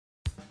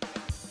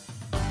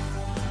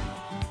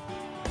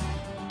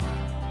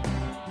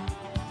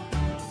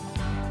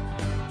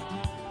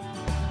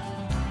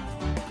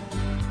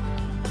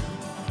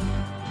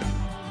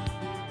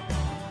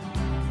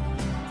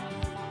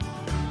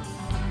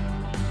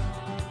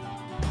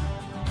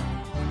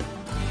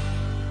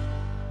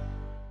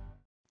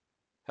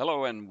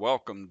Hello and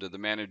welcome to the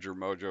Manager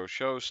Mojo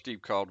Show.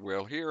 Steve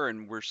Caldwell here,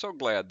 and we're so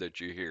glad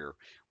that you're here.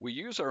 We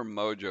use our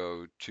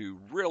mojo to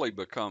really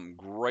become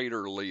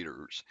greater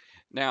leaders.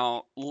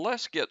 Now,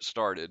 let's get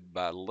started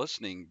by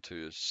listening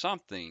to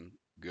something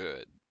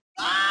good.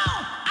 Oh,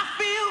 I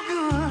feel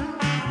good.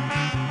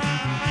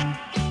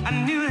 I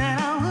knew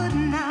that I would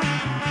not.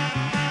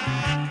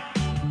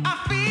 I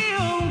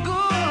feel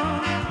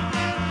good.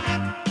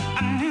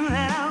 I knew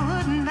that I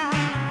would not.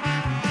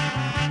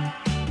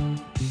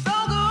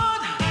 So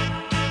good,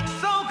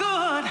 so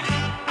good.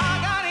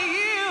 I got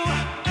you.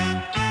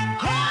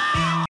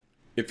 Oh!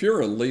 If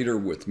you're a leader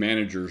with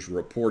managers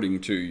reporting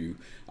to you,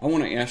 I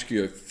want to ask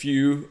you a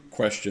few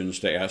questions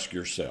to ask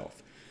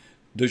yourself.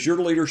 Does your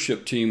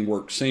leadership team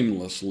work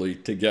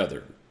seamlessly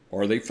together?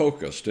 Are they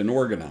focused and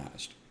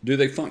organized? Do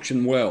they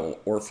function well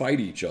or fight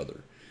each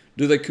other?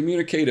 Do they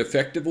communicate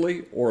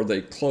effectively or are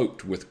they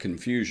cloaked with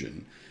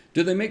confusion?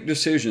 Do they make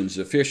decisions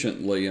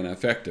efficiently and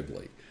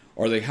effectively?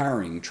 Are they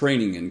hiring,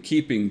 training, and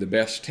keeping the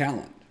best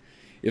talent?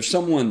 If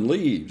someone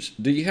leaves,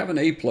 do you have an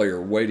A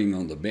player waiting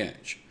on the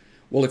bench?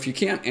 Well, if you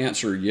can't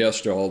answer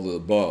yes to all of the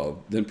above,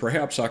 then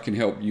perhaps I can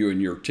help you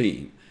and your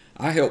team.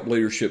 I help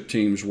leadership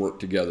teams work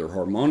together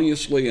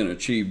harmoniously and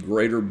achieve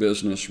greater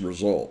business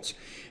results.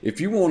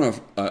 If you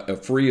want a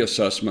free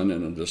assessment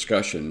and a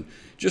discussion,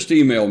 just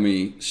email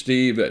me,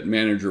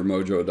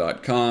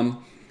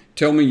 steve@managermojo.com.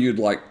 Tell me you'd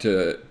like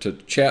to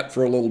chat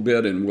for a little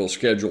bit and we'll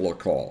schedule a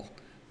call.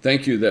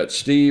 Thank you. That's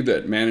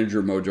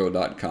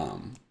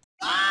steve@managermojo.com.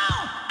 Oh,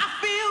 I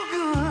feel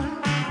good.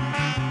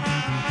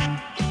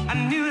 I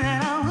knew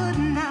that I would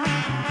not.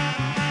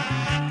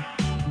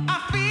 I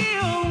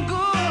feel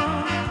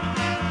good.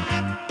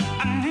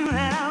 I knew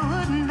that I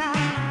would not.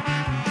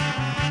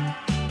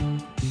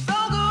 So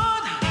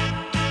good,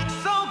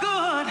 so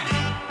good.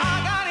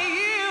 I got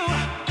you.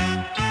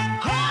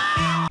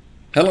 Oh!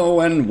 Hello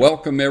and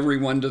welcome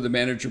everyone to the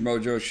Manager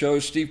Mojo Show.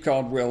 Steve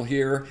Caldwell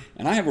here,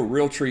 and I have a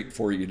real treat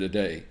for you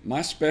today.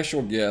 My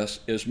special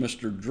guest is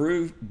Mr.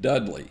 Drew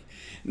Dudley.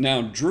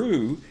 Now,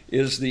 Drew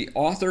is the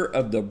author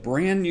of the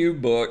brand new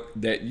book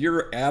that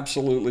you're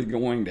absolutely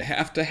going to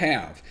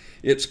have.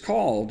 It's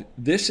called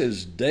This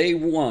is Day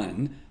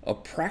One, A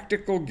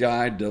Practical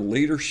Guide to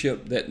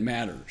Leadership That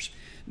Matters.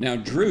 Now,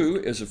 Drew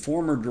is a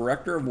former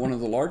director of one of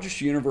the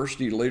largest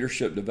university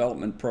leadership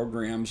development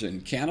programs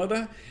in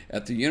Canada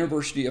at the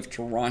University of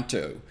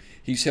Toronto.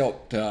 He's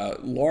helped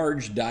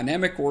large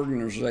dynamic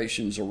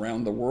organizations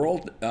around the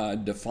world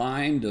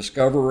define,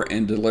 discover,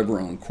 and deliver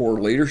on core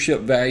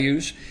leadership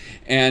values.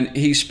 And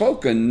he's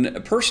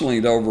spoken personally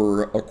to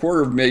over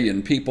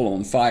 250,000 people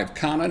on 5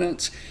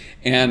 continents.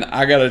 And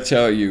I got to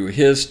tell you,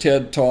 his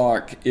TED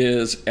Talk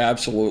is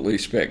absolutely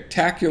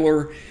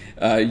spectacular.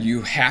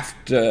 You have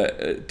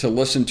to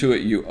listen to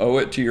it. You owe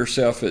it to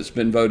yourself. It's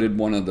been voted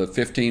one of the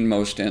 15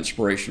 most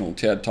inspirational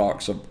TED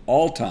Talks of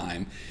all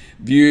time.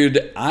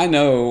 Viewed, I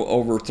know,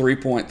 over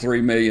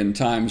 3.3 million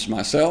times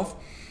myself.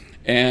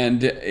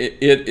 And it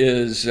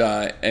is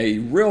a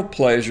real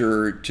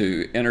pleasure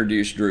to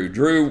introduce Drew.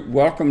 Drew,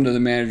 welcome to the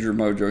Manager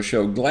Mojo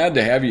Show. Glad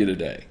to have you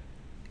today.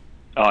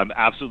 Oh, I'm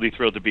absolutely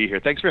thrilled to be here.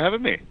 Thanks for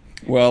having me.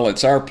 Well,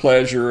 it's our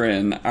pleasure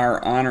and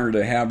our honor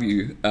to have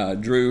you,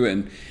 Drew,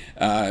 and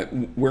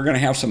we're going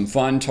to have some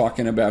fun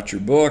talking about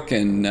your book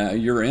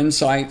and your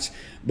insights.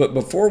 But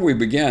before we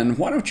begin,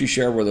 why don't you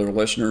share with our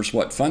listeners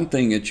what fun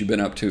thing that you've been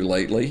up to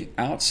lately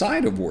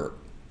outside of work?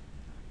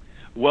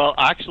 Well,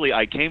 actually,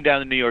 I came down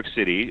to New York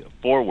City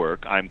for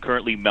work. I'm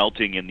currently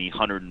melting in the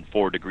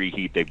 104-degree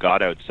heat they've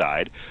got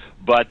outside.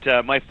 But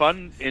my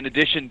fun, in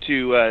addition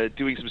to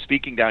doing some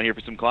speaking down here for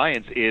some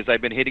clients, is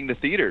I've been hitting the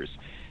theaters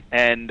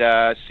and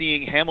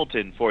seeing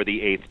Hamilton for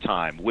the 8th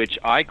time, which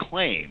I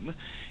claim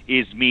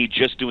is me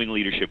just doing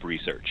leadership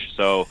research.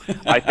 So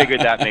I figured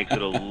that makes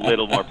it a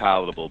little more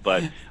palatable.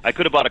 But I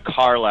could have bought a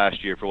car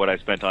last year for what I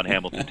spent on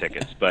Hamilton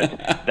tickets. But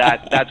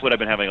that's what I've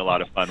been having a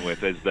lot of fun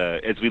with as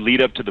we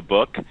lead up to the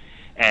book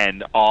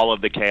and all of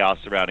the chaos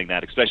surrounding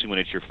that, especially when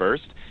it's your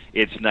first.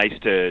 It's nice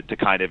to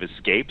kind of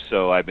escape.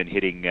 So I've been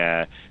hitting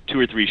 2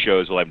 or 3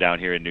 shows while I'm down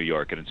here in New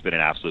York, and it's been an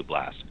absolute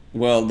blast.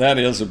 Well, that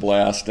is a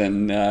blast,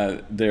 and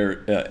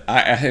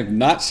I have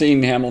not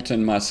seen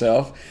Hamilton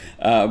myself,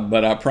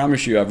 but I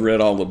promise you I've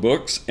read all the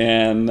books,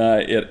 and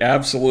it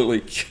absolutely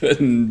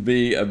couldn't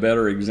be a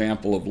better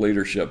example of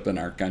leadership in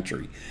our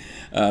country.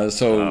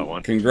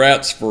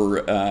 Congrats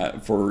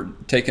for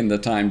taking the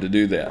time to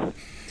do that.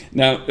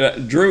 Now,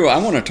 Drew,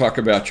 I want to talk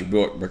about your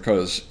book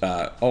because,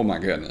 oh my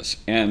goodness.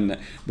 And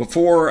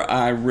before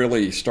I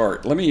really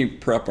start, let me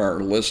prep our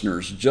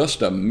listeners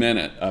just a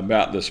minute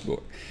about this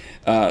book.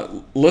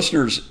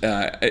 Listeners,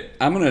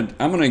 I'm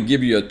gonna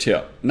give you a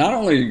tip. Not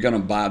only are you going to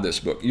buy this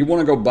book, you want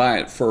to go buy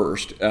it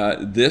first.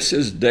 This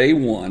is Day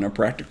One, A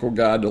Practical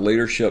Guide to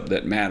Leadership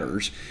That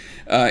Matters.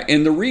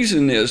 And the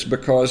reason is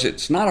because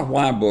it's not a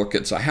why book,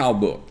 it's a how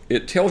book.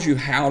 It tells you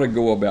how to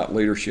go about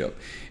leadership.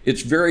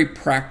 It's very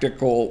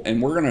practical,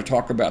 and we're going to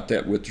talk about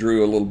that with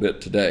Drew a little bit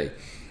today.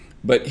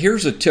 But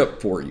here's a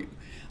tip for you.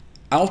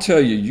 I'll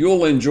tell you,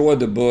 you'll enjoy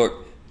the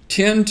book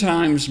 10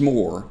 times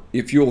more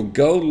if you'll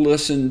go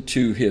listen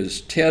to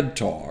his TED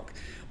Talk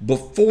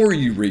before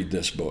you read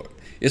this book.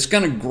 It's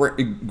going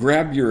to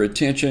grab your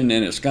attention,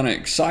 and it's going to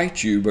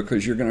excite you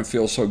because you're going to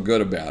feel so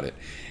good about it.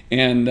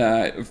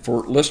 And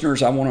for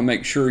listeners, I want to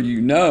make sure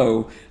you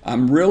know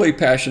I'm really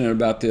passionate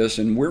about this,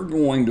 and we're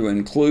going to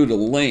include a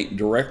link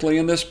directly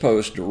in this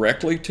post,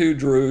 directly to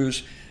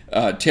Drew's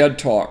TED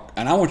Talk,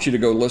 and I want you to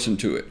go listen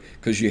to it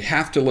because you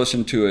have to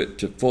listen to it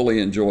to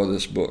fully enjoy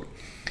this book.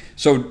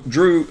 So,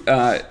 Drew,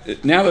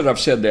 now that I've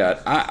said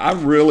that, I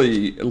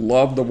really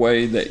love the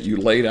way that you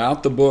laid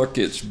out the book.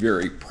 It's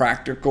very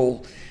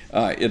practical.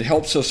 It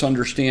helps us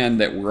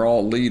understand that we're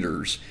all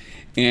leaders.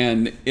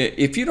 And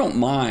if you don't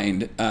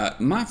mind,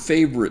 my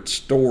favorite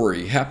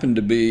story happened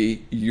to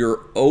be your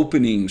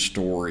opening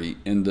story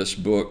in this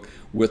book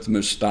with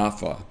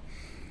Mustafa.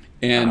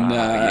 And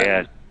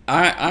yes.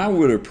 I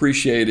would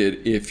appreciate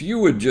it if you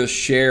would just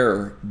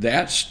share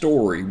that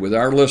story with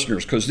our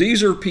listeners, because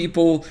these are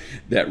people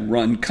that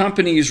run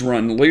companies,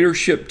 run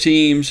leadership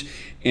teams,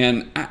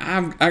 and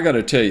I got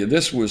to tell you,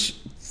 this was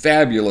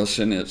fabulous,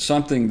 and it's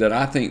something that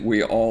I think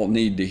we all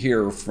need to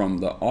hear from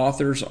the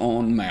author's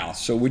own mouth.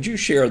 So would you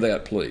share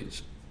that,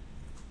 please?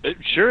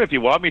 Sure, if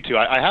you want me to.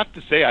 I have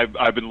to say,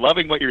 I've been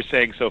loving what you're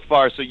saying so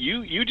far. So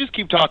you just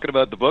keep talking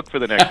about the book for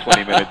the next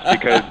 20 minutes,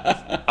 because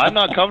I'm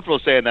not comfortable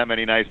saying that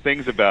many nice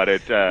things about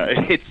it.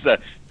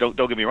 Don't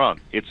get me wrong,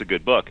 it's a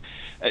good book.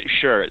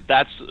 Sure,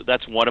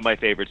 that's one of my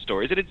favorite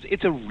stories, and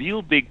it's a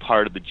real big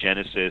part of the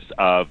genesis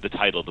of the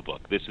title of the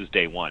book. This is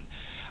day one.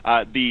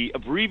 The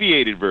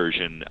abbreviated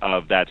version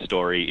of that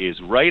story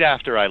is right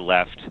after I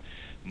left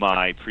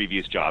my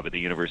previous job at the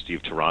University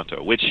of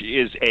Toronto, which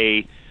is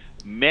a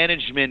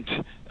management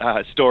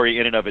story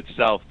in and of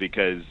itself,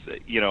 because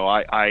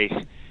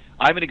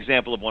I'm an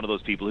example of one of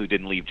those people who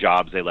didn't leave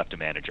jobs, they left a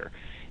manager.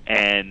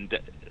 And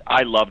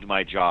I loved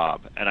my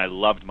job and I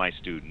loved my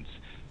students,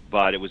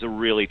 but it was a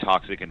really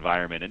toxic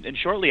environment. And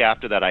shortly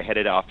after that, I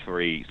headed off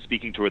for a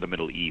speaking tour of the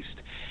Middle East.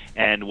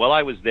 And while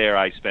I was there,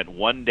 I spent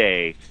one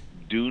day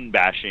dune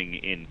bashing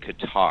in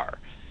Qatar.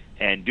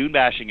 And dune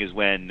bashing is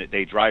when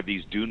they drive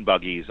these dune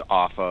buggies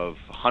off of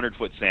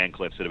 100-foot sand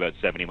cliffs at about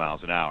 70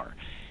 miles an hour.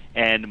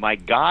 And my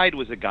guide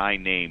was a guy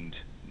named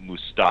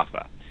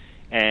Mustafa.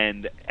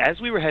 And as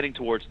we were heading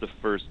towards the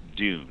first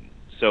dune,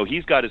 so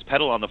he's got his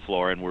pedal on the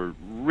floor and we're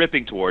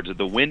ripping towards it,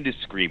 the wind is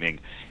screaming,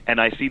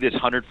 and I see this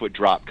 100-foot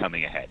drop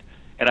coming ahead.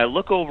 And I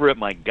look over at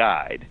my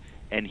guide,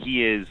 and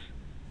he is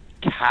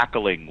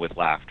cackling with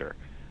laughter.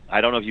 I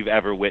don't know if you've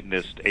ever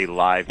witnessed a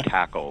live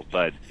cackle,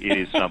 but it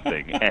is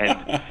something.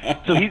 And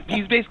so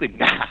he's basically,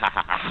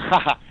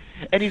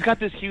 and he's got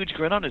this huge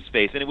grin on his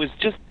face, and it was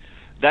just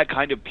that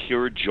kind of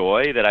pure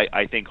joy that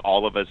I think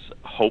all of us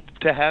hope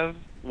to have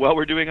while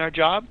we're doing our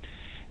job.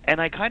 And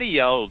I kind of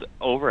yelled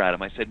over at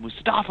him. I said,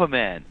 Mustafa,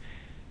 man,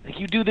 like,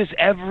 you do this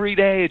every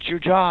day. It's your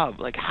job.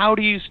 Like, how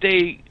do you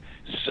stay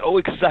so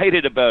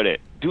excited about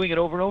it, doing it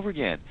over and over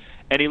again?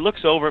 And he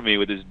looks over at me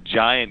with this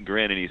giant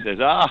grin, and he says,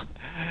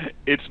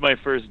 it's my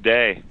first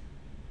day.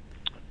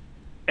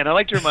 And I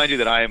like to remind you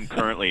that I am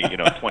currently,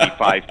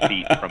 25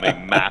 feet from a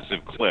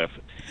massive cliff.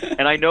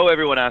 And I know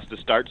everyone has to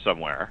start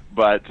somewhere,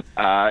 but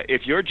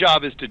if your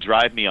job is to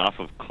drive me off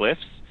of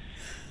cliffs,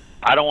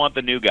 I don't want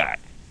the new guy.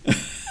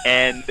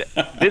 And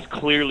this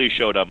clearly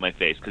showed up my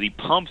face, because he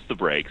pumps the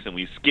brakes and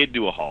we skid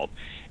to a halt.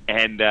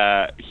 And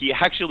he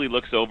actually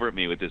looks over at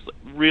me with this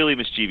really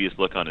mischievous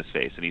look on his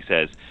face, and he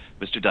says,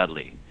 Mr.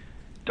 Dudley,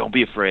 don't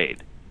be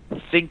afraid.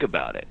 Think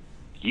about it.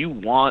 You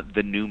want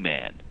the new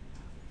man.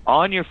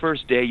 On your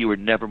first day, you were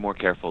never more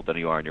careful than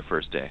you are on your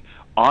first day.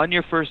 On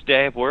your first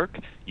day of work,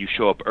 you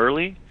show up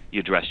early,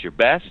 you dress your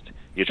best,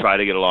 you try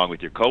to get along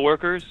with your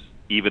coworkers,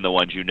 even the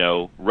ones you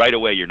know right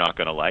away you're not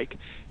going to like.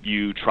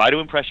 You try to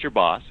impress your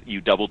boss,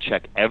 you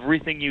double-check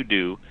everything you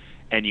do,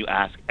 and you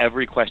ask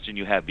every question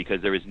you have,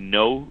 because there is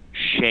no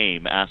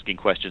shame asking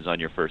questions on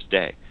your first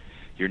day.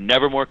 You're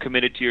never more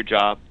committed to your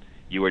job.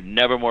 You are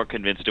never more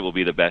convinced it will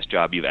be the best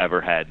job you've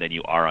ever had than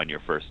you are on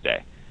your first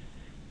day.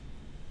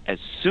 As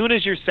soon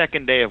as your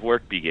second day of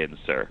work begins,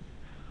 sir,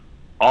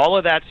 all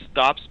of that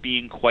stops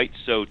being quite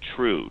so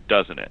true,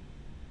 doesn't it?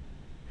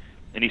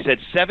 And he said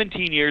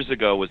 17 years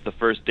ago was the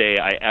first day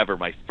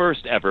my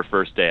first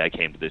day I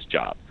came to this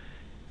job.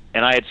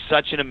 And I had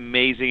such an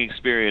amazing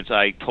experience,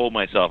 I told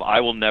myself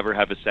I will never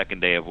have a second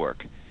day of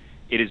work.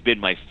 It has been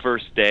my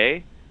first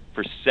day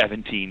for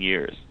 17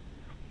 years.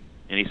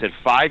 And he said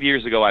 5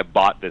 years ago I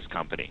bought this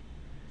company.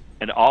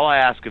 And all I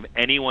ask of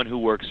anyone who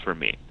works for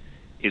me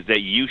is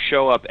that you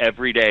show up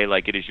every day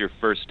like it is your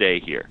first day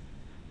here.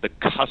 The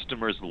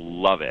customers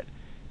love it.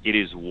 It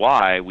is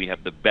why we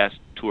have the best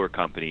tour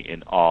company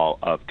in all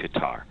of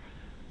Qatar.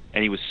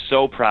 And he was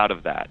so proud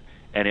of that.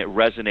 And it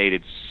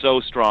resonated so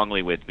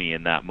strongly with me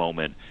in that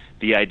moment.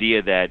 The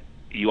idea that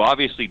you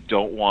obviously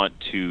don't want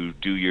to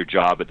do your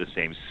job at the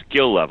same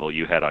skill level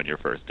you had on your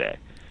first day,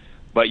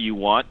 but you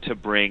want to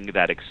bring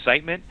that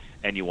excitement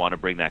and you want to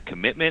bring that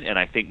commitment. And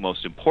I think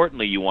most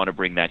importantly, you want to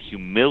bring that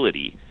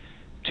humility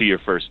to your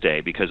first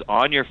day, because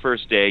on your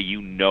first day,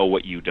 you know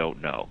what you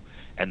don't know.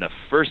 And the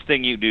first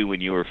thing you do when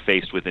you are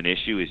faced with an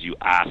issue is you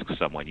ask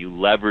someone. You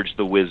leverage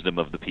the wisdom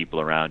of the people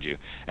around you.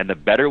 And the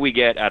better we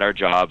get at our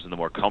jobs and the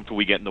more comfortable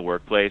we get in the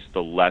workplace,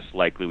 the less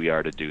likely we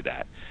are to do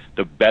that.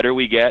 The better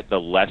we get,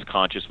 the less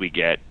conscious we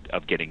get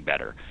of getting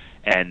better.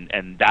 And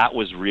that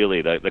was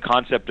really the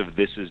concept of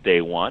This Is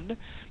Day One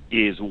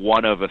is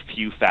one of a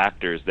few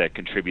factors that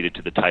contributed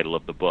to the title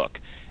of the book.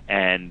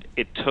 And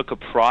it took a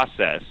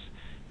process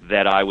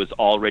that I was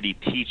already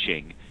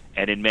teaching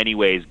and in many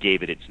ways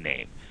gave it its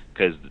name.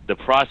 Because the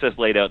process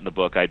laid out in the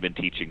book I'd been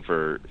teaching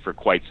for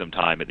quite some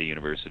time at the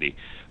university.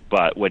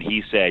 But when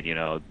he said,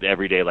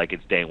 every day like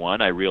it's day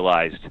one, I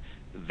realized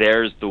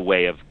there's the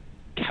way of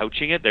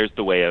couching it, there's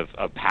the way of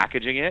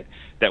packaging it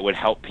that would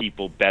help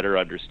people better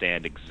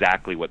understand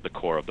exactly what the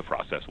core of the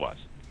process was.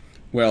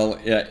 Well,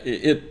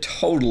 it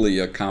totally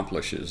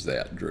accomplishes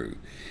that, Drew.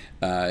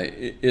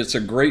 It's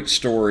a great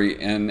story,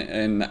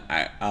 and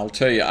I'll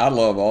tell you, I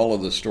love all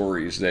of the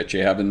stories that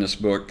you have in this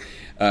book.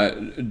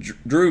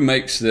 Drew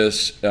makes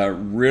this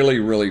really,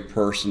 really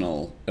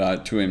personal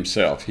to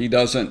himself. He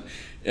doesn't.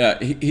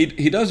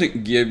 He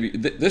doesn't give you.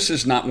 This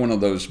is not one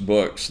of those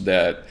books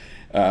that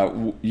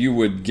you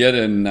would get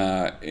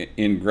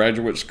in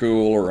graduate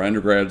school or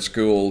undergrad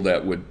school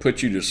that would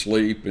put you to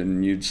sleep,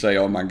 and you'd say,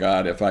 "Oh my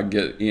God, if I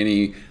get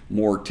any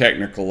more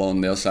technical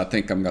on this, I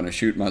think I'm going to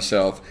shoot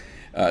myself."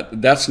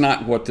 That's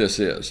not what this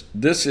is.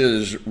 This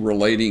is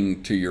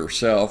relating to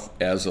yourself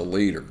as a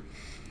leader.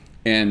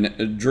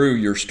 And Drew,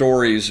 your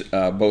stories,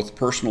 both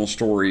personal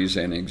stories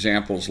and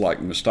examples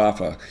like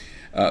Mustafa,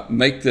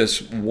 make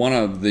this one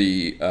of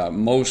the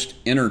most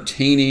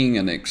entertaining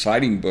and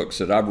exciting books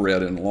that I've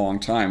read in a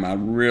long time. I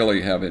really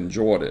have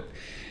enjoyed it.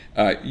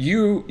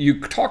 You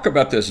talk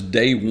about this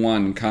day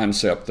one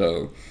concept,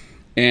 though,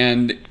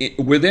 and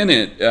within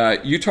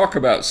it, you talk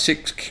about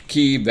 6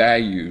 key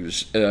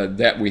values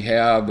that we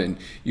have, and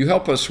you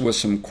help us with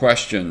some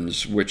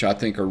questions, which I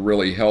think are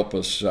really help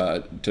us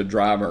to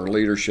drive our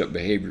leadership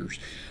behaviors.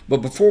 But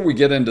before we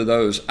get into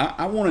those,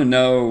 I want to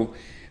know,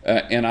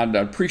 and I'd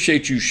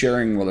appreciate you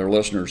sharing with our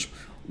listeners,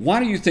 why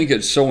do you think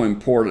it's so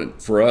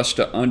important for us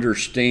to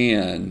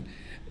understand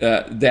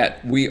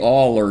that we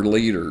all are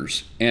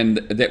leaders and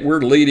that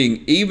we're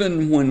leading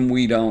even when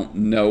we don't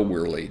know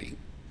we're leading?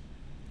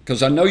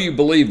 Because I know you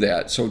believe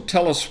that, so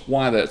tell us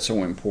why that's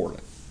so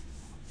important.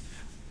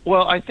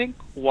 Well, I think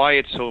why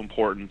it's so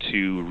important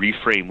to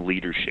reframe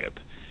leadership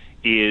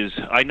is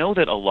I know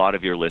that a lot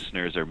of your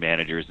listeners are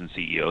managers and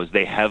CEOs.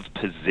 They have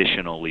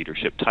positional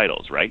leadership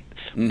titles, right?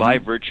 Mm-hmm. By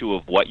virtue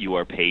of what you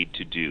are paid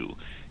to do,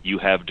 you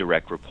have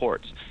direct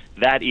reports.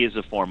 That is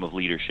a form of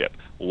leadership.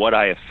 What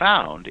I have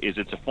found is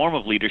it's a form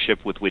of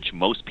leadership with which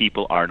most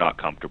people are not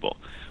comfortable,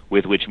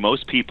 with which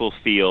most people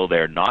feel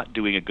they're not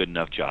doing a good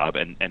enough job.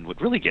 And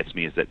what really gets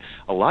me is that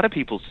a lot of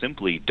people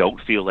simply don't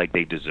feel like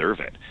they deserve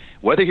it.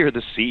 Whether you're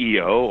the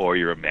CEO or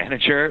you're a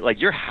manager, like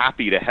you're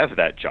happy to have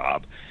that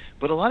job,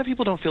 but a lot of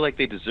people don't feel like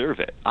they deserve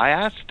it.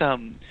 I've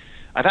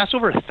asked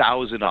over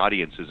 1,000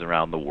 audiences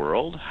around the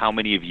world, how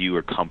many of you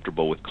are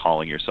comfortable with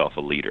calling yourself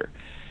a leader?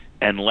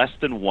 And less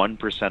than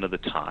 1% of the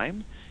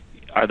time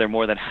are there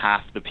more than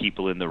half the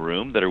people in the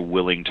room that are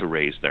willing to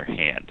raise their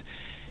hand.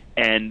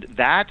 And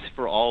that,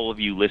 for all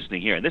of you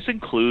listening here, and this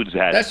includes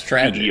at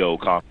CEO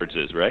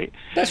conferences, right?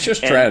 That's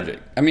just tragic.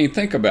 I mean,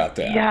 think about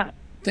that. Yeah.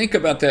 Think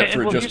about that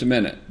for just a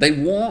minute. They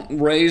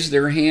won't raise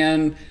their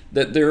hand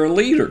that they're a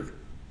leader.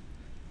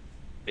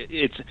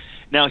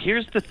 Now,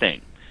 here's the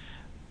thing.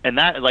 And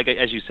that, like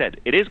as you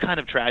said, it is kind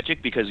of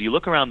tragic because you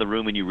look around the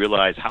room and you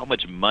realize how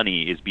much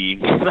money is being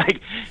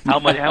how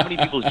many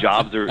people's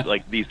jobs are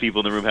these people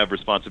in the room have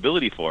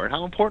responsibility for, and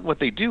how important what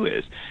they do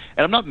is.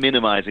 And I'm not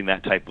minimizing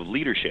that type of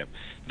leadership.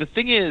 The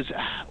thing is,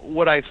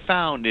 what I've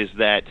found is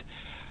that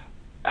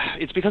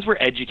it's because we're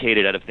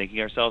educated out of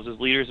thinking ourselves as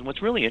leaders. And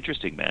what's really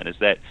interesting, man, is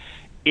that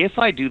if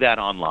I do that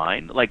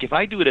online, like if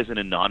I do it as an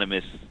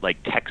anonymous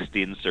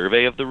text-in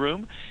survey of the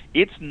room,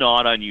 it's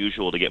not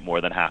unusual to get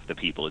more than half the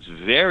people. It's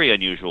very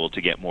unusual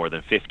to get more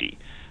than 50,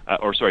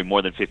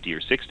 more than 50 or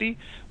 60.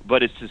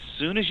 But it's as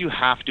soon as you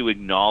have to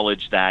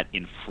acknowledge that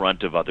in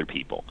front of other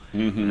people,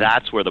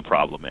 that's where the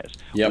problem is.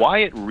 Yep. Why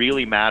it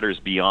really matters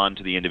beyond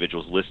to the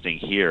individuals listening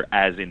here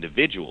as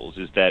individuals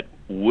is that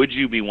would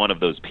you be one of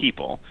those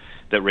people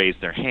that raise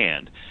their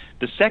hand?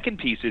 The second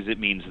piece is it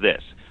means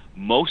this.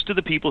 Most of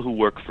the people who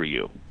work for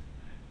you,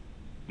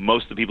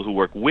 most of the people who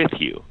work with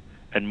you,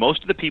 and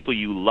most of the people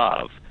you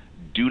love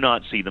do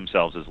not see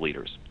themselves as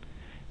leaders.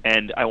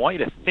 And I want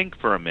you to think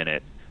for a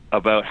minute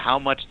about how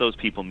much those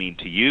people mean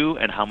to you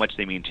and how much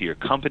they mean to your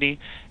company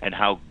and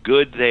how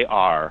good they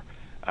are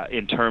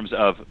in terms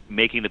of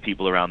making the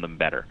people around them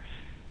better.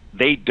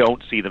 They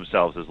don't see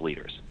themselves as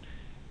leaders.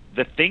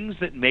 The things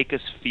that make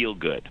us feel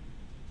good,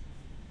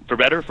 for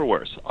better or for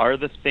worse, are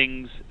the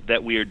things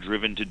that we are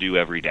driven to do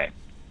every day.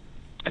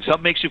 If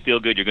something makes you feel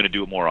good, you're going to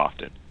do it more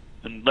often.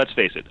 And let's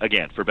face it,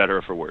 again, for better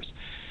or for worse.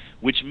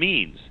 Which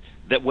means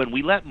that when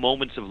we let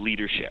moments of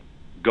leadership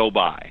go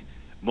by,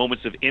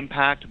 moments of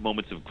impact,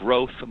 moments of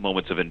growth,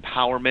 moments of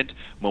empowerment,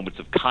 moments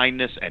of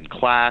kindness and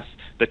class,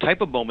 the type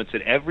of moments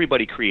that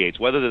everybody creates,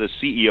 whether they're the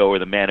CEO or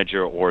the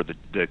manager or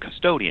the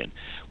custodian.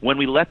 When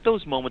we let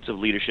those moments of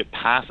leadership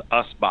pass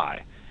us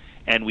by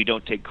and we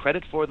don't take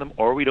credit for them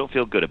or we don't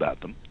feel good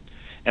about them,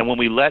 and when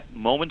we let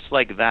moments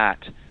like that,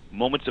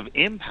 moments of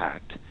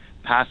impact,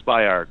 pass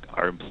by our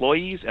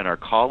employees and our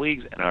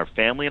colleagues and our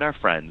family and our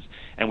friends,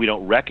 and we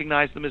don't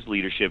recognize them as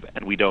leadership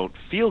and we don't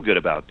feel good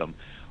about them,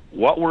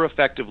 what we're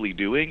effectively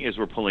doing is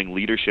we're pulling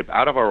leadership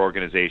out of our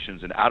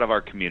organizations and out of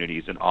our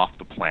communities and off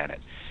the planet.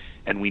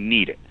 And we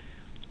need it.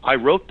 I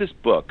wrote this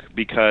book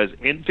because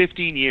in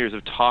 15 years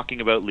of talking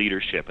about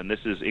leadership, and this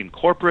is in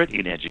corporate,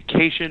 in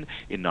education,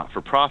 in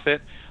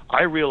not-for-profit,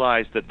 I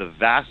realized that the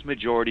vast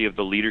majority of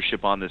the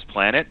leadership on this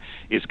planet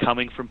is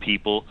coming from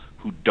people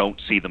who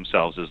don't see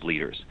themselves as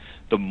leaders.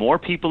 The more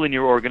people in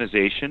your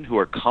organization who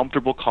are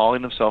comfortable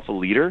calling themselves a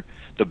leader,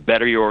 the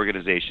better your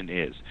organization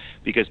is.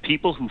 Because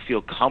people who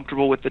feel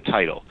comfortable with the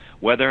title,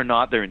 whether or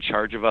not they're in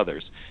charge of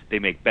others, they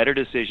make better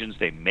decisions,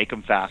 they make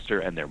them faster,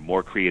 and they're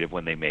more creative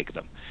when they make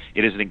them.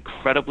 It is an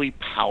incredibly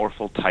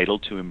powerful title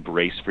to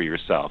embrace for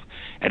yourself.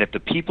 And if the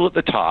people at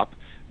the top,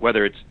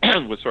 whether it's,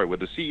 whether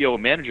the CEO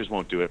and managers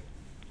won't do it,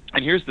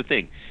 and here's the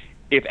thing,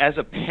 if as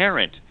a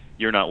parent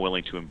you're not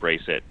willing to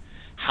embrace it,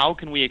 how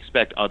can we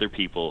expect other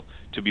people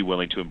to be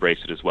willing to embrace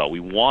it as well? We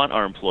want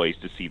our employees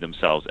to see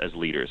themselves as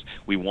leaders.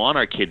 We want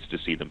our kids to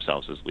see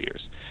themselves as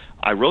leaders.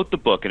 I wrote the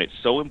book, and it's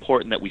so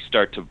important that we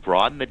start to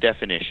broaden the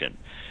definition,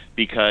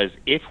 because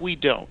if we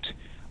don't,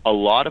 a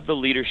lot of the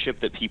leadership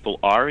that people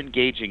are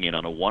engaging in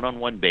on a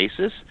one-on-one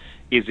basis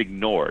is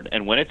ignored.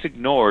 And when it's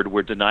ignored,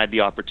 we're denied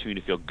the opportunity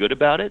to feel good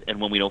about it,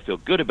 and when we don't feel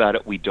good about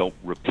it, we don't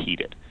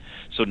repeat it.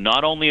 So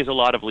not only is a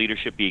lot of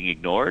leadership being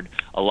ignored,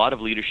 a lot of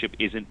leadership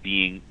isn't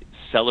being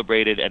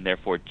celebrated and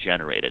therefore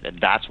generated. And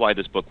that's why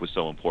this book was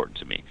so important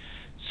to me.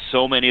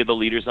 So many of the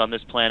leaders on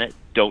this planet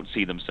don't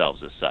see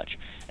themselves as such.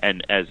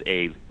 And as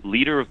a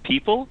leader of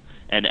people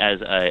and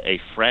as a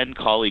friend,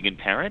 colleague, and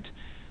parent,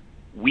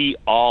 we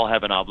all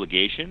have an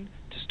obligation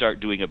to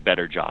start doing a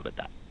better job at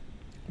that.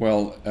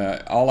 Well,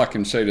 all I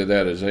can say to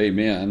that is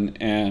amen,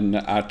 and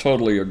I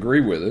totally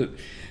agree with it.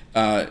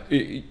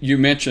 You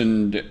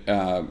mentioned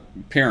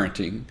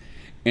parenting,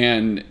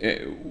 and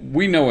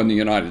we know in the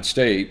United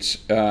States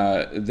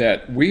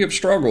that we have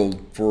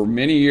struggled for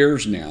many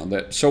years now,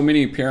 that so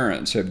many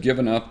parents have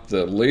given up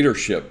the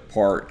leadership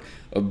part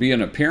of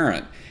being a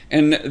parent,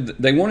 and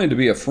they wanted to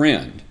be a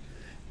friend.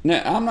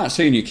 Now, I'm not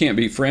saying you can't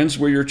be friends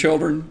with your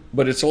children,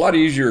 but it's a lot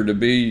easier to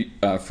be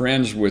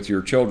friends with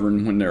your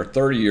children when they're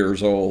 30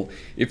 years old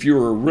if you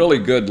were a really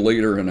good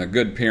leader and a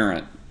good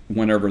parent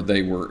whenever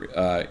they were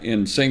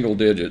in single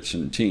digits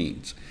and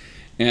teens.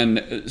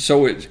 And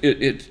so it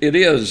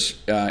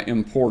is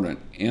important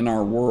in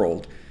our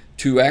world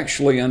to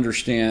actually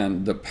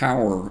understand the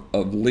power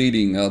of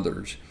leading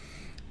others.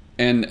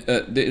 And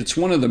it's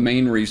one of the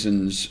main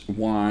reasons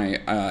why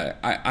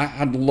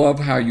I love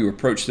how you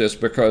approach this,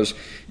 because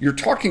you're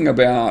talking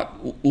about,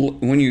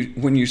 when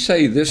you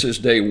say this is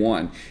day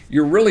one,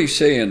 you're really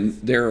saying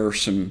there are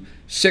some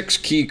 6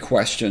 key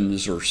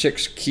questions or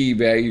 6 key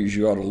values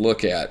you ought to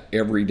look at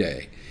every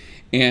day.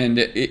 And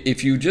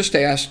if you just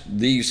asked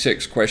these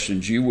 6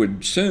 questions, you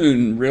would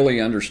soon really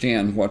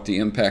understand what the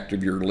impact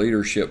of your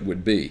leadership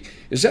would be.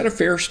 Is that a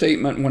fair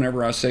statement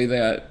whenever I say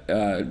that,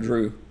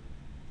 Drew?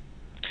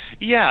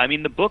 Yeah, I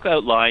mean, the book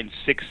outlines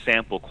 6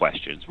 sample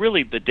questions.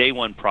 Really, the day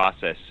one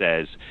process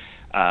says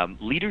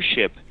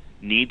leadership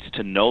needs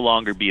to no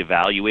longer be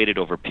evaluated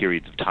over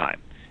periods of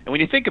time. And when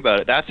you think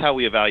about it, that's how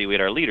we evaluate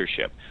our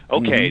leadership.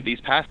 Okay, these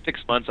past 6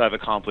 months I've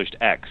accomplished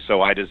X,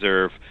 so I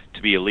deserve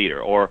to be a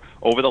leader. Or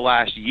over the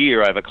last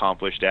year I've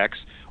accomplished X,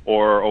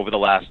 or over the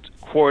last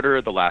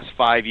quarter, the last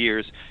 5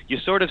 years. You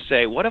sort of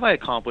say, what have I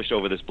accomplished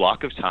over this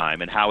block of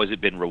time, and how has it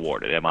been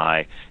rewarded? Have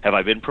I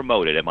been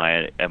promoted? Am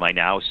I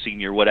now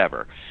senior,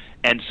 whatever?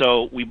 And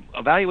so we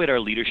evaluate our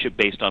leadership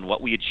based on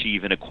what we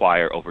achieve and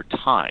acquire over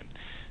time.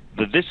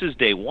 The this is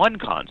day one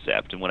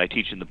concept, and what I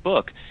teach in the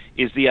book,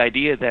 is the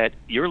idea that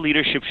your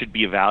leadership should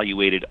be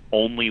evaluated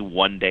only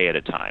one day at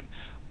a time.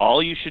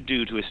 All you should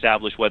do to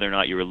establish whether or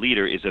not you're a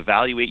leader is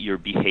evaluate your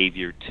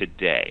behavior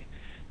today.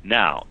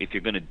 Now, if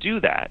you're going to do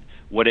that,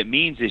 what it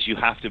means is you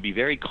have to be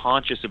very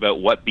conscious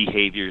about what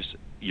behaviors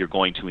you're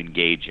going to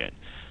engage in.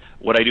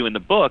 What I do in the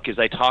book is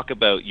I talk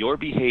about your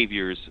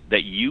behaviors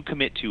that you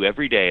commit to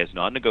every day as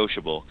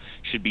non-negotiable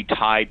should be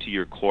tied to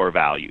your core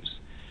values.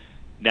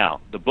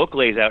 Now, the book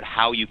lays out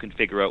how you can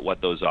figure out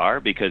what those are,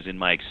 because in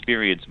my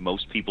experience,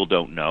 most people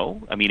don't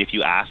know. I mean, if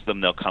you ask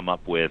them, they'll come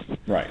up with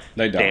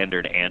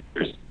standard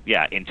answers.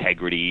 Yeah,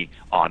 integrity,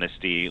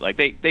 honesty. Like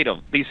they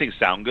don't. These things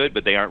sound good,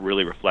 but they aren't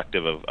really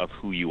reflective of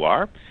who you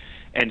are.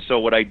 And so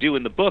what I do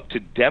in the book to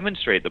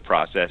demonstrate the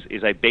process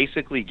is I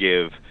basically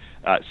give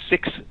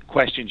 6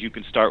 questions you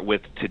can start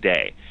with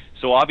today.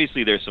 So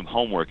obviously there's some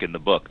homework in the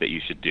book that you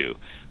should do.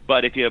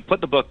 But if you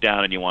put the book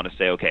down and you want to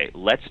say, okay,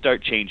 let's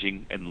start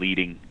changing and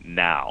leading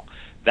now,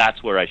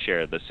 that's where I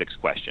share the 6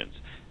 questions.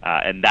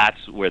 And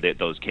that's where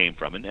those came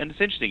from. And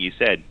it's interesting, you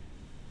said,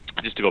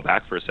 just to go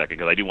back for a second,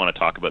 because I do want to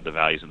talk about the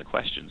values and the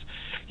questions.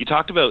 You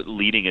talked about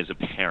leading as a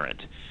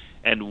parent,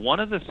 and one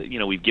of the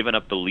we've given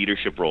up the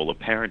leadership role of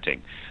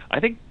parenting. I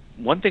think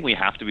one thing we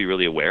have to be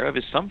really aware of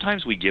is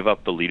sometimes we give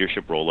up the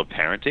leadership role of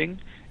parenting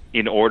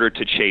in order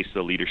to chase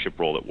the leadership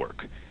role at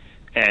work.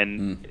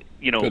 And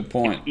Good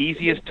point. It's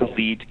easiest to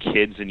lead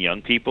kids and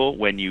young people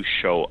when you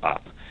show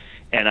up.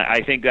 And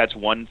I think that's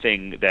one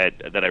thing that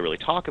I really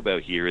talk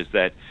about here is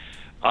that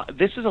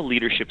this is a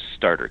leadership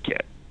starter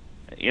kit.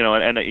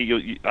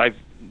 I've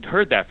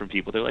heard that from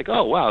people. They're like,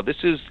 "Oh, wow,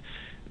 this is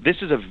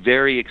a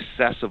very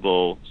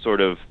accessible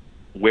sort of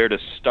where to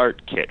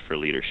start kit for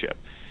leadership."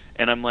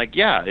 And I'm like,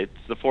 yeah, it's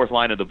the fourth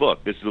line of the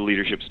book. This is a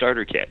leadership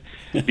starter kit,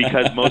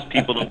 because most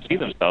people don't see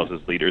themselves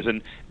as leaders.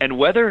 And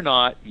whether or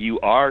not you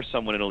are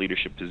someone in a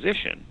leadership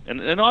position,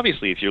 and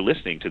obviously if you're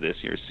listening to this,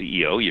 you're a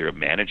CEO, you're a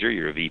manager,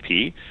 you're a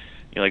VP,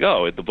 you're like,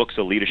 oh, the book's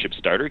a leadership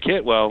starter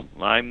kit? Well,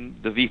 I'm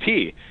the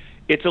VP.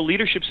 It's a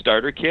leadership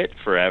starter kit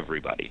for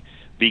everybody,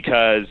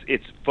 because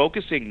it's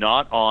focusing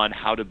not on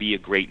how to be a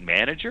great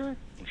manager.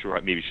 I'm sure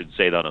I maybe should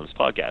say that on this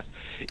podcast.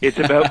 It's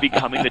about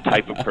becoming the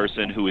type of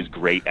person who is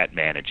great at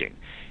managing.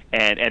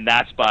 And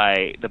that's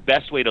by the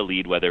best way to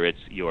lead, whether it's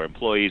your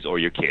employees or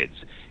your kids,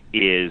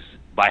 is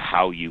by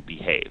how you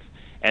behave.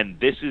 And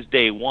this is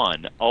day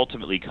one,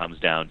 ultimately comes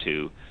down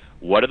to,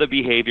 what are the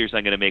behaviors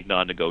I'm going to make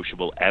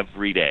non-negotiable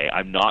every day?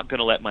 I'm not going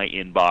to let my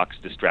inbox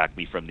distract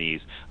me from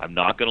these. I'm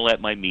not going to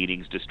let my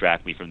meetings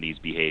distract me from these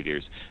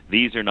behaviors.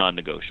 These are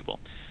non-negotiable.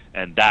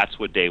 And that's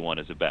what day one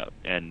is about.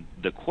 And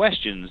the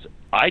questions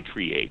I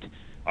create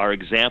are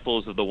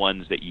examples of the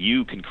ones that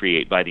you can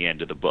create by the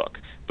end of the book.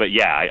 But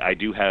yeah, I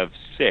do have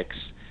 6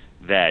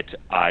 that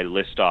I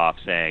list off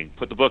saying,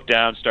 put the book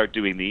down, start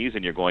doing these,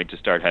 and you're going to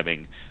start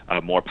having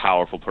a more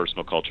powerful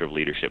personal culture of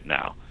leadership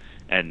now.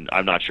 And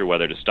I'm not sure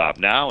whether to stop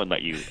now and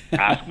let you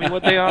ask me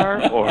what they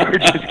are, or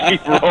just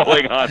keep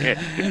rolling on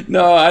it.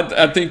 No,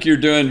 I think you're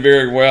doing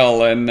very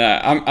well, and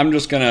I'm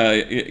just going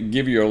to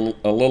give you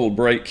a little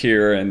break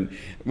here,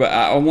 but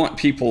I want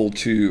people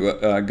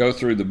to go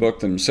through the book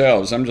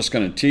themselves. I'm just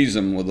going to tease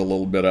them with a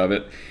little bit of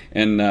it,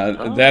 and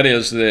that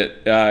is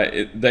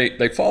that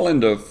they fall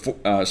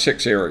into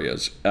 6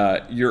 areas: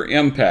 your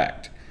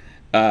impact,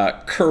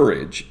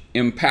 courage,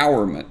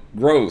 empowerment,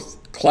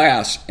 growth,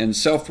 class, and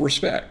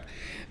self-respect.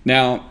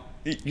 Now,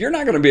 you're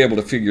not going to be able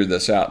to figure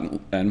this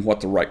out and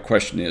what the right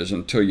question is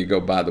until you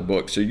go buy the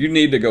book. So you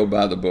need to go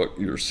buy the book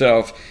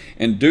yourself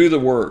and do the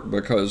work,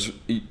 because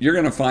you're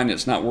going to find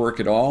it's not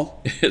work at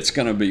all. It's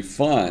going to be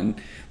fun,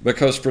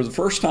 because for the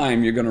first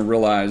time you're going to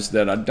realize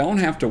that I don't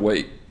have to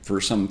wait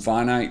for some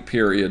finite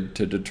period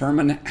to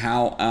determine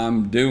how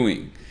I'm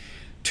doing.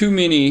 Too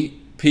many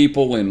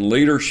people in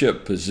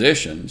leadership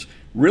positions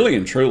really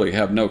and truly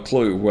have no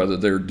clue whether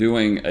they're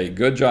doing a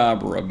good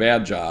job or a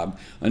bad job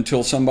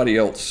until somebody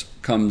else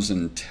comes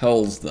and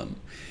tells them.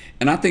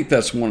 And I think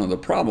that's one of the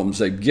problems.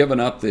 They've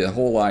given up the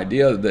whole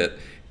idea that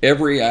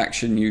every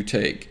action you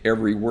take,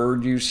 every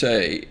word you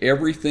say,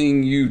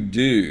 everything you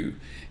do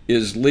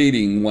is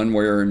leading one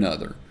way or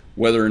another.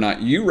 Whether or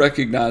not you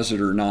recognize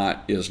it or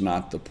not is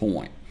not the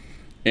point.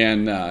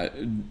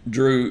 And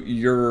Drew,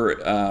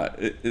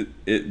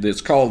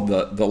 it's called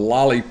the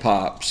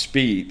lollipop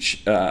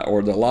speech,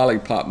 or the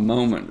lollipop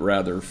moment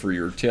rather, for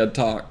your TED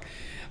Talk,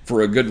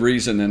 for a good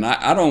reason. And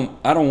I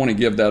don't want to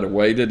give that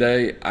away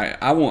today.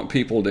 I want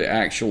people to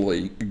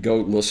actually go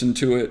listen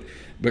to it,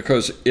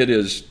 because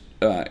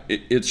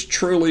it's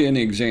truly an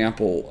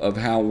example of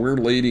how we're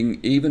leading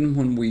even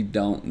when we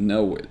don't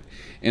know it.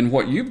 And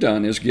what you've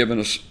done is given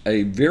us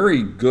a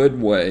very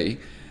good way.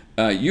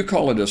 You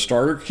call it a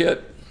starter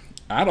kit.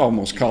 I'd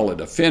almost call it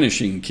a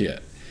finishing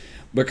kit,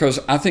 because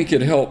I think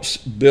it helps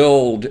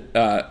build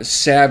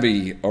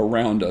savvy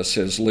around us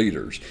as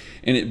leaders,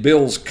 and it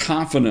builds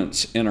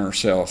confidence in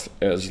ourselves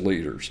as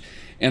leaders.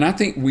 And I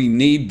think we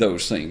need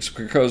those things,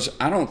 because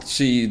I don't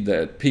see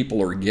that people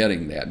are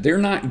getting that. They're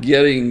not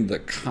getting the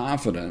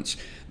confidence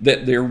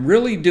that they're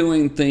really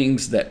doing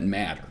things that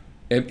matter.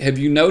 Have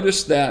you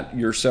noticed that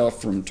yourself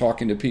from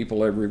talking to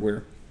people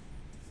everywhere?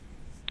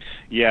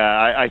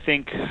 Yeah, I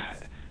think...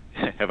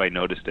 Have I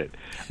noticed it?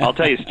 I'll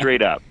tell you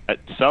straight up. At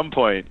some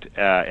point,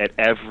 at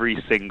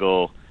every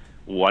single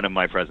one of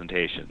my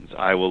presentations,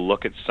 I will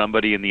look at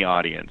somebody in the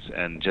audience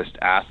and just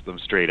ask them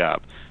straight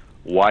up,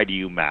 why do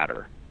you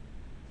matter?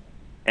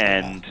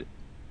 And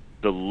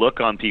the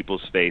look on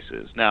people's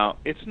faces. Now,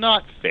 it's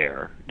not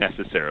fair,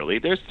 necessarily.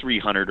 There's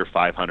 300 or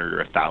 500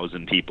 or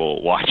 1,000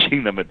 people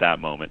watching them at that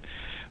moment.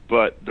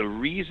 But the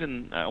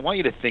reason, I want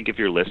you to think, if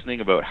you're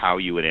listening, about how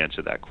you would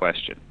answer that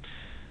question.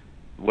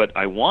 What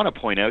I want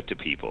to point out to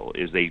people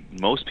is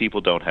most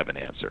people don't have an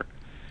answer.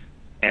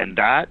 And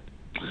that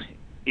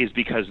is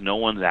because no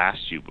one's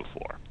asked you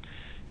before.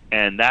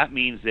 And that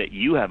means that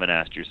you haven't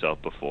asked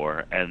yourself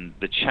before. And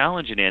the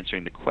challenge in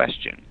answering the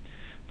question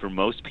for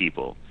most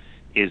people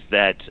is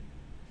that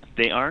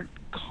they aren't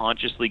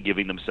consciously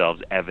giving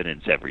themselves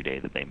evidence every day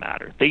that they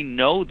matter. They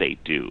know they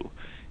do.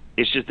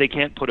 It's just they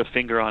can't put a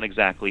finger on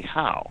exactly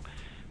how.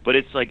 But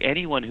it's like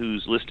anyone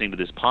who's listening to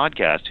this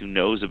podcast who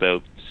knows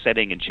about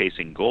setting and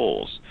chasing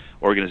goals,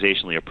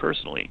 organizationally or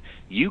personally,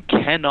 you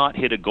cannot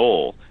hit a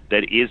goal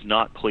that is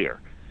not clear.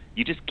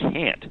 You just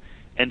can't.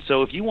 And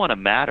so if you want to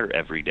matter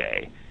every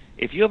day,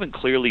 if you haven't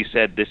clearly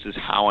said this is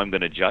how I'm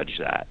going to judge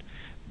that,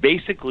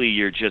 basically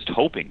you're just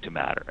hoping to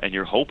matter, and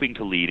you're hoping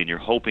to lead, and you're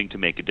hoping to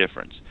make a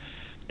difference.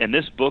 And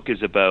this book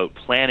is about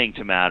planning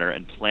to matter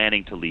and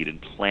planning to lead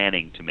and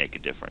planning to make a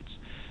difference.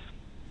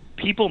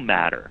 People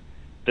matter.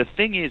 The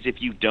thing is,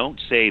 if you don't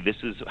say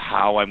this is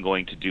how I'm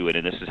going to do it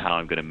and this is how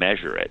I'm going to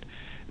measure it,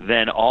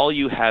 then all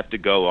you have to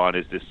go on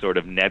is this sort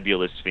of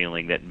nebulous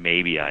feeling that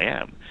maybe I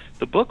am.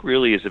 The book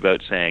really is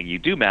about saying you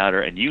do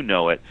matter and you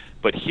know it,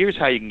 but here's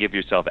how you can give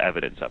yourself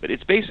evidence of it.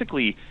 It's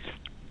basically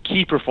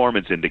key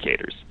performance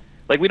indicators.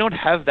 Like, we don't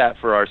have that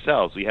for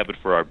ourselves. We have it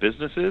for our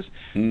businesses.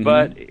 Mm-hmm.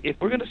 But if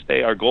we're going to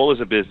say our goal as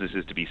a business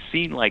is to be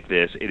seen like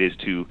this, it is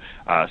to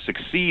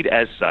succeed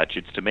as such,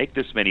 it's to make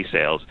this many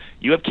sales,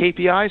 you have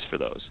KPIs for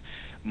those.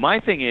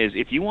 My thing is,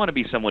 if you want to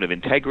be someone of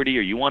integrity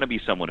or you want to be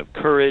someone of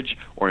courage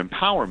or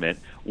empowerment,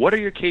 what are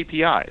your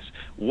KPIs?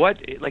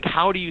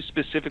 How do you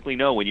specifically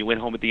know when you went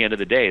home at the end of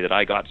the day that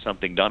I got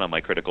something done on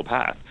my critical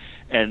path?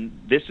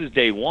 And this is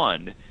day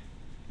one.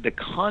 The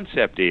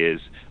concept is,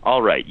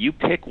 all right, you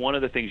pick one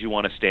of the things you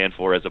want to stand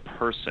for as a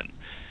person,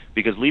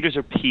 because leaders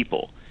are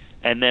people.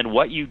 And then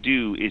what you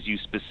do is you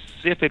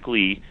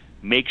specifically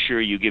make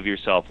sure you give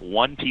yourself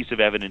one piece of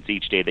evidence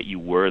each day that you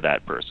were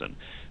that person.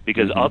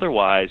 Because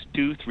otherwise,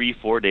 2, 3,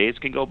 4 days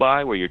can go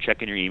by where you're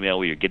checking your email,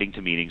 where you're getting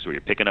to meetings, where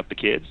you're picking up the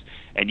kids,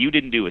 and you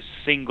didn't do a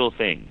single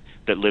thing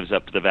that lives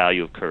up to the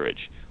value of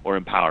courage or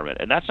empowerment.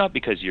 And that's not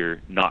because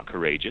you're not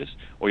courageous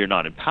or you're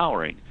not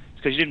empowering. It's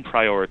because you didn't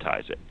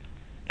prioritize it.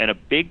 And a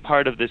big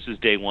part of this is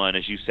day one,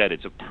 as you said,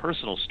 it's a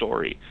personal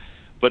story.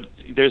 But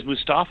there's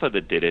Mustafa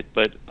that did it,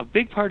 but a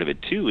big part of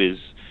it, too, is,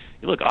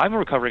 look, I'm a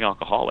recovering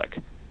alcoholic.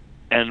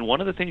 And one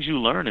of the things you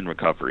learn in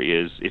recovery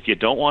is if you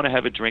don't want to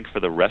have a drink for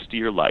the rest of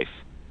your life,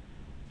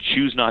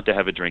 choose not to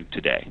have a drink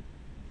today.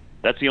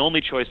 That's the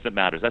only choice that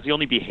matters. That's the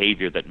only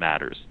behavior that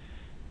matters.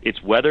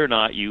 It's whether or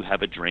not you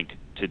have a drink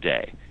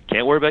today.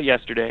 Can't worry about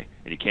yesterday,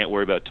 and you can't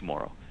worry about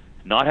tomorrow.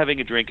 Not having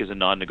a drink is a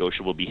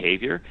non-negotiable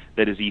behavior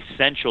that is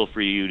essential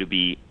for you to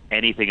be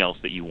anything else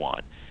that you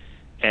want.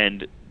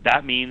 And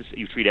that means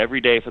you treat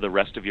every day for the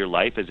rest of your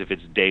life as if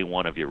it's day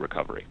one of your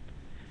recovery.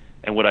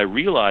 And what I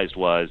realized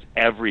was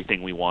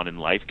everything we want in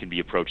life can be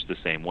approached the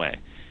same way.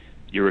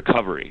 Your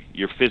recovery,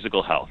 your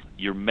physical health,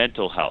 your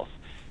mental health,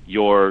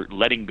 your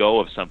letting go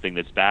of something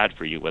that's bad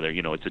for you, whether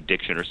it's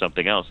addiction or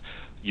something else,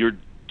 your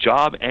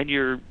job and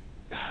your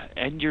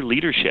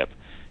leadership.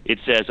 It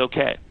says,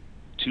 okay,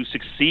 to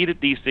succeed at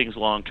these things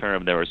long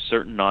term, there are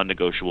certain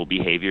non-negotiable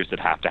behaviors that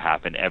have to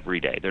happen every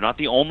day. They're not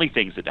the only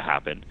things that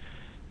happen,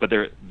 but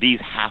these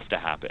have to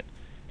happen.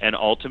 And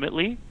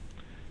ultimately,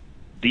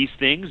 these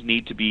things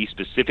need to be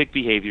specific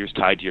behaviors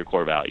tied to your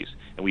core values.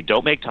 And we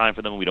don't make time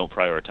for them and we don't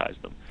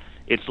prioritize them.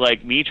 It's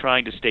like me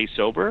trying to stay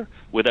sober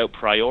without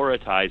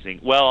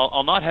prioritizing, well,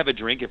 I'll not have a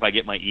drink if I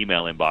get my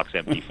email inbox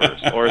empty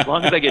first. Or as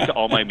long as I get to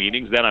all my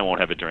meetings, then I won't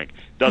have a drink.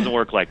 Doesn't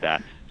work like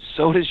that.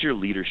 So does your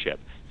leadership.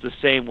 It's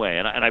the same way.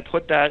 And I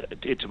put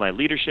that into my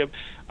leadership.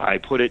 I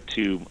put it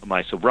to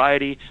my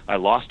sobriety. I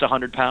lost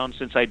 100 pounds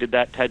since I did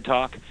that TED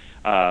Talk.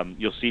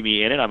 You'll see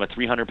me in it. I'm a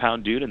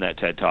 300-pound dude in that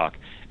TED Talk.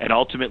 And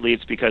ultimately,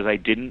 it's because I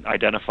didn't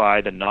identify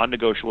the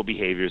non-negotiable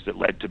behaviors that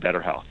led to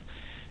better health.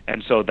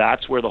 And so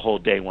that's where the whole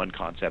day one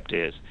concept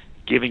is,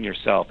 giving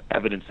yourself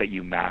evidence that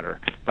you matter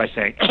by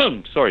saying,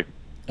 sorry,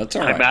 that's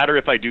all right. I matter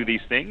if I do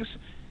these things,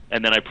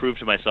 and then I prove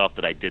to myself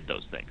that I did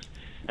those things.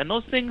 And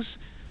those things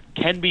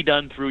can be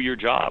done through your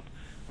job.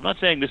 I'm not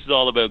saying this is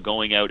all about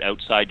going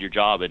outside your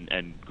job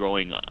and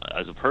growing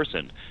as a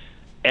person.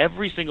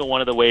 Every single one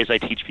of the ways I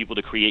teach people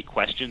to create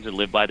questions and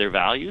live by their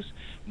values,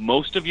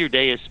 most of your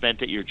day is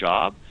spent at your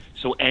job.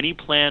 So any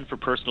plan for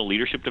personal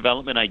leadership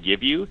development I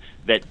give you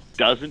that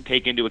doesn't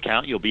take into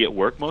account you'll be at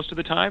work most of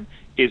the time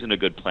isn't a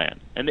good plan.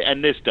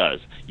 And this does.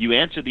 You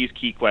answer these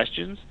key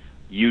questions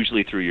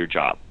usually through your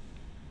job.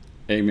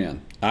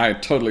 Amen. I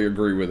totally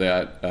agree with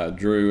that,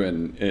 Drew,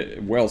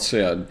 and well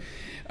said.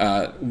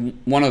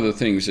 One of the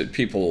things that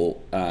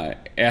people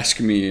ask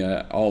me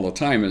all the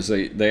time is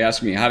they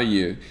ask me, how do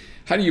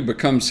you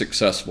become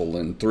successful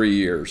in 3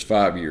 years,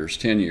 5 years,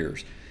 10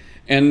 years?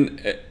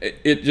 And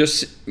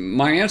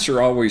my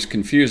answer always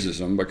confuses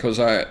them, because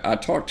I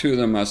talk to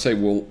them, I say,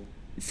 well,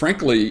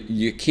 frankly,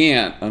 you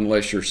can't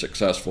unless you're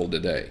successful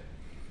today.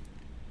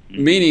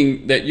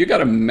 Meaning that you got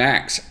to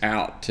max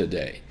out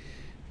today.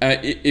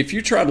 If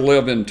you try to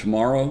live in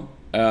tomorrow,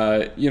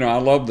 I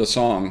love the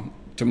song,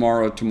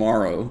 Tomorrow,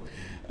 Tomorrow,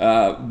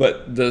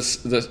 but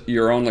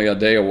you're only a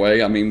day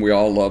away. I mean, we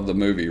all love the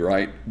movie,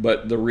 right?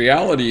 But the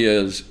reality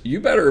is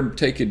you better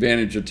take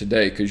advantage of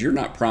today, because you're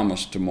not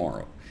promised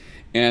tomorrow.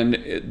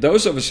 And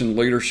those of us in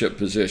leadership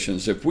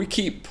positions, if we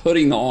keep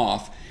putting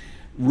off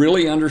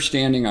really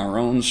understanding our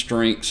own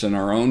strengths and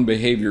our own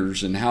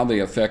behaviors and how they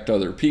affect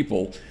other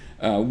people,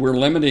 we're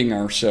limiting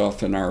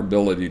ourselves and our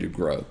ability to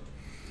grow.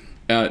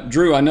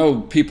 Drew, I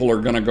know people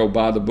are going to go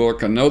buy the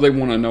book. I know they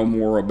want to know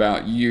more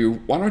about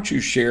you. Why don't you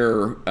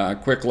share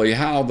quickly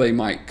how they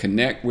might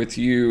connect with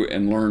you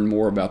and learn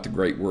more about the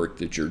great work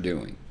that you're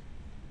doing?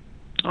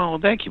 Oh,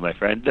 thank you, my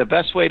friend. The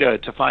best way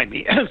to find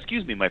me,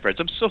 excuse me, my friends,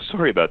 I'm so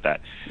sorry about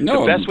that.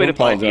 No, the best way to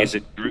find me is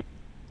apologize. at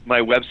my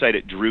website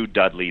at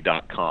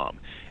drewdudley.com.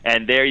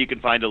 And there you can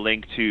find a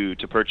link to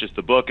purchase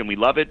the book. And we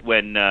love it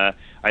when,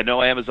 I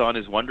know Amazon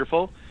is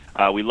wonderful.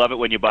 We love it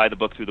when you buy the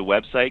book through the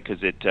website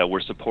because we're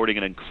supporting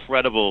an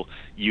incredible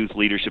youth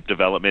leadership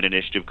development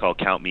initiative called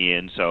Count Me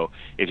In. So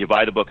if you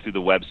buy the book through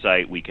the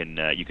website,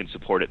 you can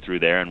support it through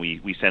there. And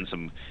we send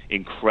some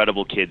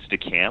incredible kids to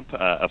camp,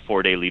 a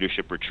 4-day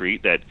leadership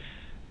retreat that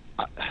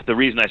the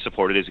reason I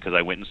support it is because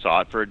I went and saw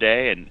it for a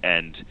day,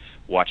 and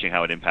watching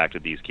how it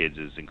impacted these kids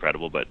is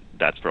incredible, but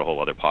that's for a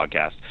whole other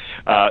podcast.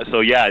 So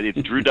yeah, it's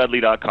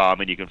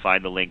drewdudley.com, and you can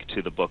find the link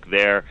to the book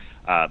there.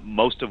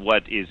 Most of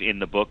what is in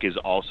the book is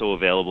also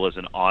available as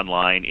an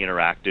online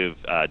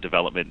interactive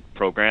development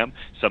program.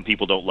 Some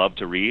people don't love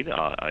to read.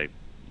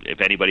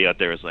 If anybody out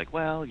there is like,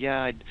 well,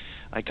 yeah,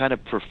 I kind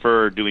of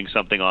prefer doing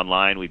something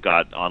online, we've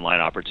got online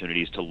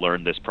opportunities to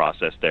learn this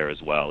process there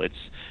as well.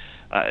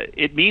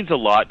 It means a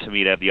lot to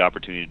me to have the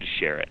opportunity to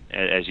share it.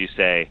 As you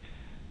say,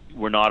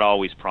 we're not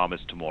always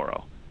promised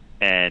tomorrow.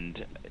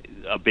 And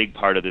a big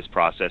part of this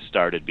process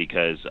started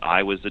because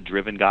I was a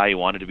driven guy who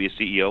wanted to be a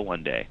CEO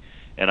one day.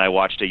 And I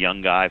watched a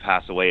young guy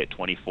pass away at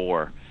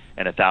 24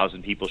 and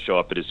 1,000 people show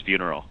up at his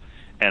funeral.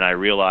 And I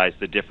realized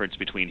the difference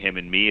between him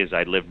and me is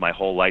I'd lived my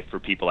whole life for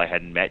people I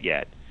hadn't met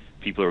yet.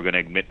 People who were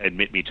going to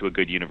admit me to a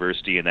good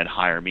university and then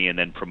hire me and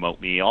then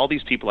promote me. All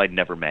these people I'd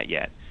never met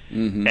yet.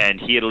 Mm-hmm. And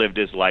he had lived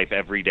his life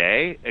every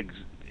day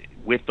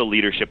with the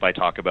leadership I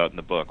talk about in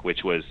the book,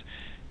 which was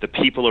the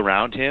people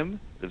around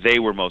him, they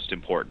were most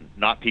important,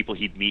 not people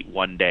he'd meet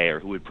one day or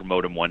who would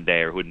promote him one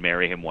day or who would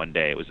marry him one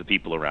day. It was the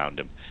people around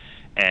him.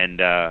 And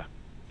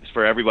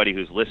for everybody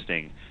who's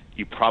listening,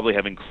 you probably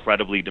have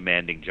incredibly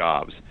demanding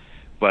jobs.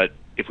 But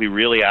if we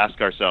really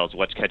ask ourselves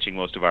what's catching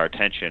most of our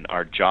attention,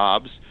 our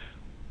jobs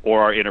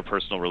or our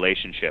interpersonal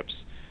relationships,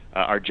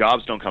 our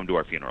jobs don't come to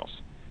our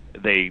funerals.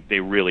 They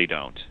really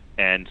don't.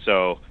 And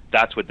so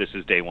that's what This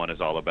Is Day One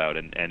is all about.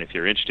 And if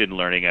you're interested in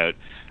learning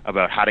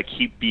about how to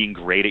keep being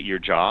great at your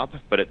job,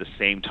 but at the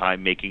same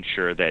time making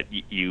sure that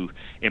you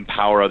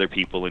empower other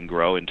people and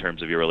grow in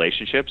terms of your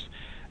relationships,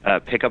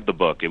 pick up the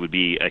book. It would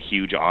be a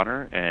huge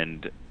honor.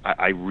 And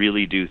I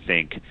really do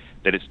think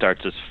that it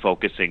starts us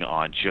focusing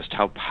on just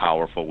how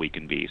powerful we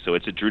can be. So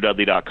it's at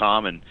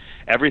drewdudley.com, and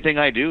everything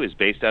I do is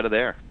based out of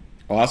there.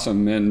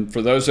 Awesome. And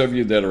for those of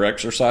you that are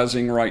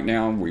exercising right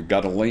now, we've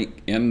got a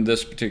link in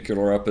this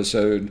particular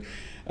episode.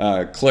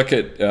 Click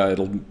it.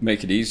 It'll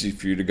make it easy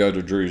for you to go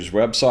to Drew's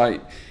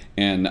website.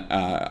 And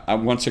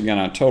once again,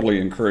 I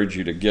totally encourage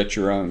you to get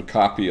your own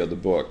copy of the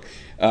book.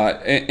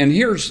 And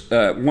here's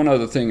one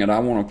other thing that I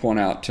want to point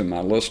out to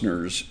my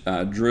listeners,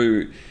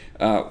 Drew.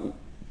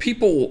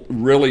 People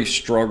really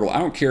struggle. I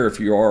don't care if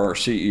you are a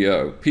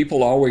CEO.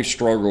 People always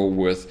struggle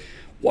with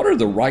what are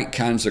the right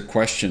kinds of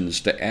questions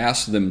to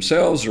ask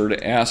themselves or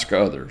to ask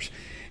others.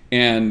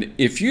 And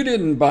if you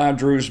didn't buy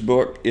Drew's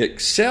book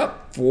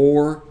except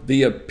for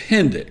the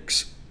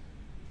appendix,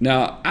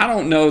 now I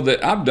don't know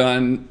that I've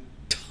done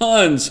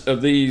tons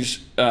of these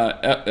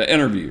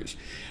interviews,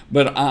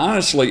 but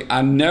honestly,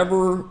 I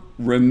never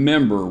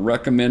remember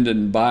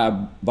recommending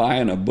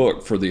buying a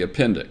book for the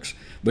appendix.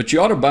 But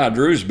you ought to buy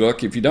Drew's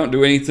book if you don't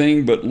do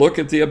anything but look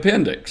at the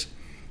appendix.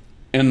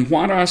 And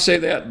why do I say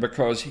that?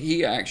 Because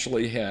he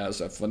actually has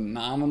a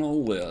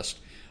phenomenal list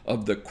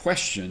of the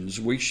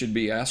questions we should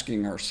be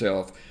asking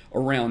ourselves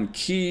around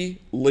key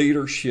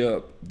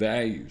leadership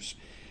values,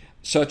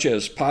 such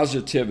as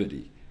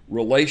positivity,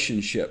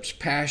 relationships,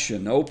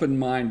 passion,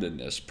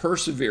 open-mindedness,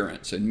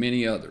 perseverance, and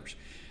many others.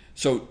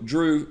 So,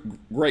 Drew,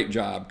 great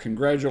job.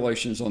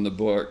 Congratulations on the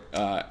book.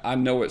 I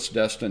know it's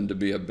destined to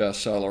be a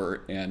bestseller,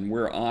 and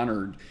we're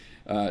honored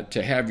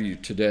to have you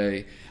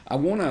today. I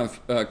want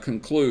to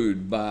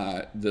conclude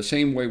by the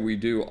same way we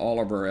do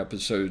all of our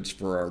episodes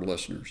for our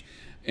listeners,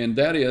 and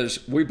that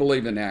is we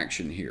believe in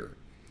action here.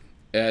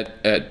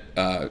 At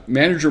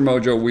Manager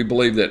Mojo, we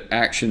believe that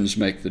actions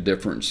make the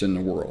difference in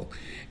the world.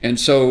 And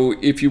so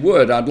if you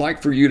would, I'd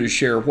like for you to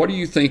share what do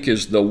you think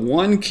is the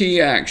one key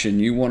action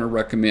you want to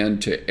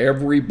recommend to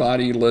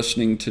everybody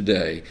listening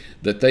today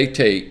that they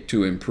take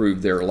to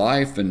improve their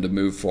life and to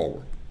move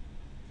forward?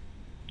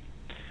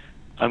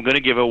 I'm going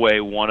to give away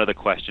one of the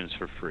questions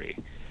for free.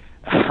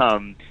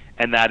 And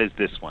that is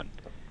this one.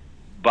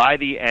 By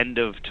the end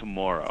of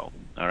tomorrow,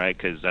 all right,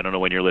 because I don't know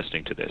when you're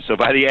listening to this. So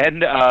by the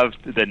end of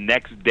the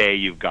next day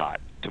you've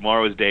got,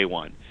 tomorrow is day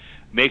one,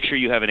 make sure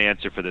you have an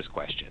answer for this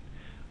question.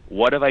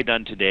 What have I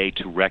done today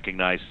to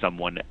recognize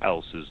someone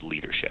else's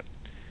leadership?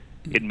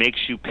 It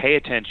makes you pay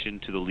attention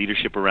to the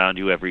leadership around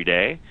you every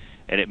day,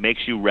 and it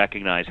makes you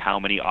recognize how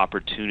many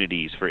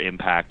opportunities for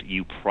impact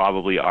you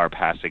probably are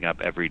passing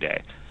up every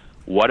day.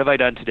 What have I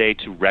done today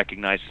to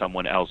recognize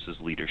someone else's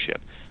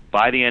leadership?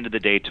 By the end of the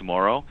day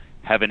tomorrow,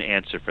 have an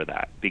answer for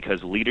that,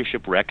 because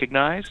leadership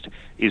recognized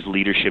is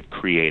leadership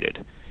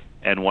created.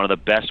 And one of the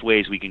best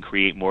ways we can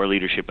create more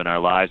leadership in our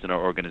lives and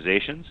our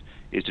organizations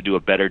is to do a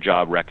better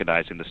job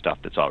recognizing the stuff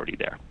that's already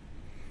there.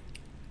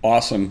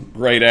 Awesome.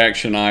 Great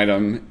action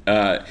item.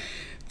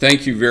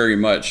 Thank you very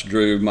much,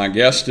 Drew. My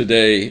guest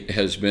today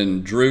has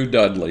been Drew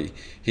Dudley.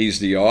 He's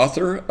the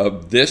author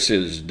of This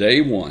Is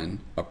Day One,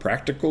 A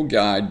Practical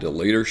Guide to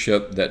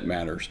Leadership That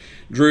Matters.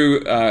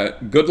 Drew,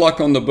 good luck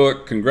on the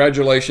book.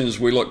 Congratulations.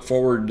 We look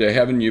forward to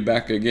having you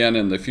back again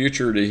in the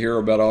future to hear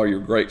about all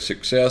your great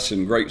success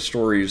and great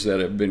stories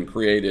that have been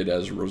created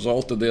as a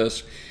result of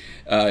this.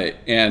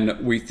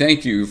 And we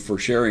thank you for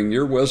sharing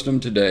your wisdom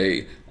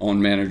today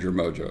on Manager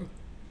Mojo.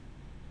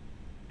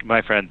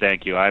 My friend,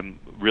 thank you. I'm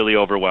really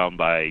overwhelmed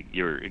by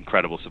your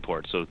incredible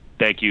support. So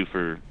thank you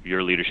for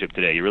your leadership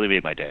today. You really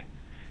made my day.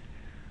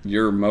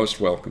 You're most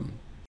welcome.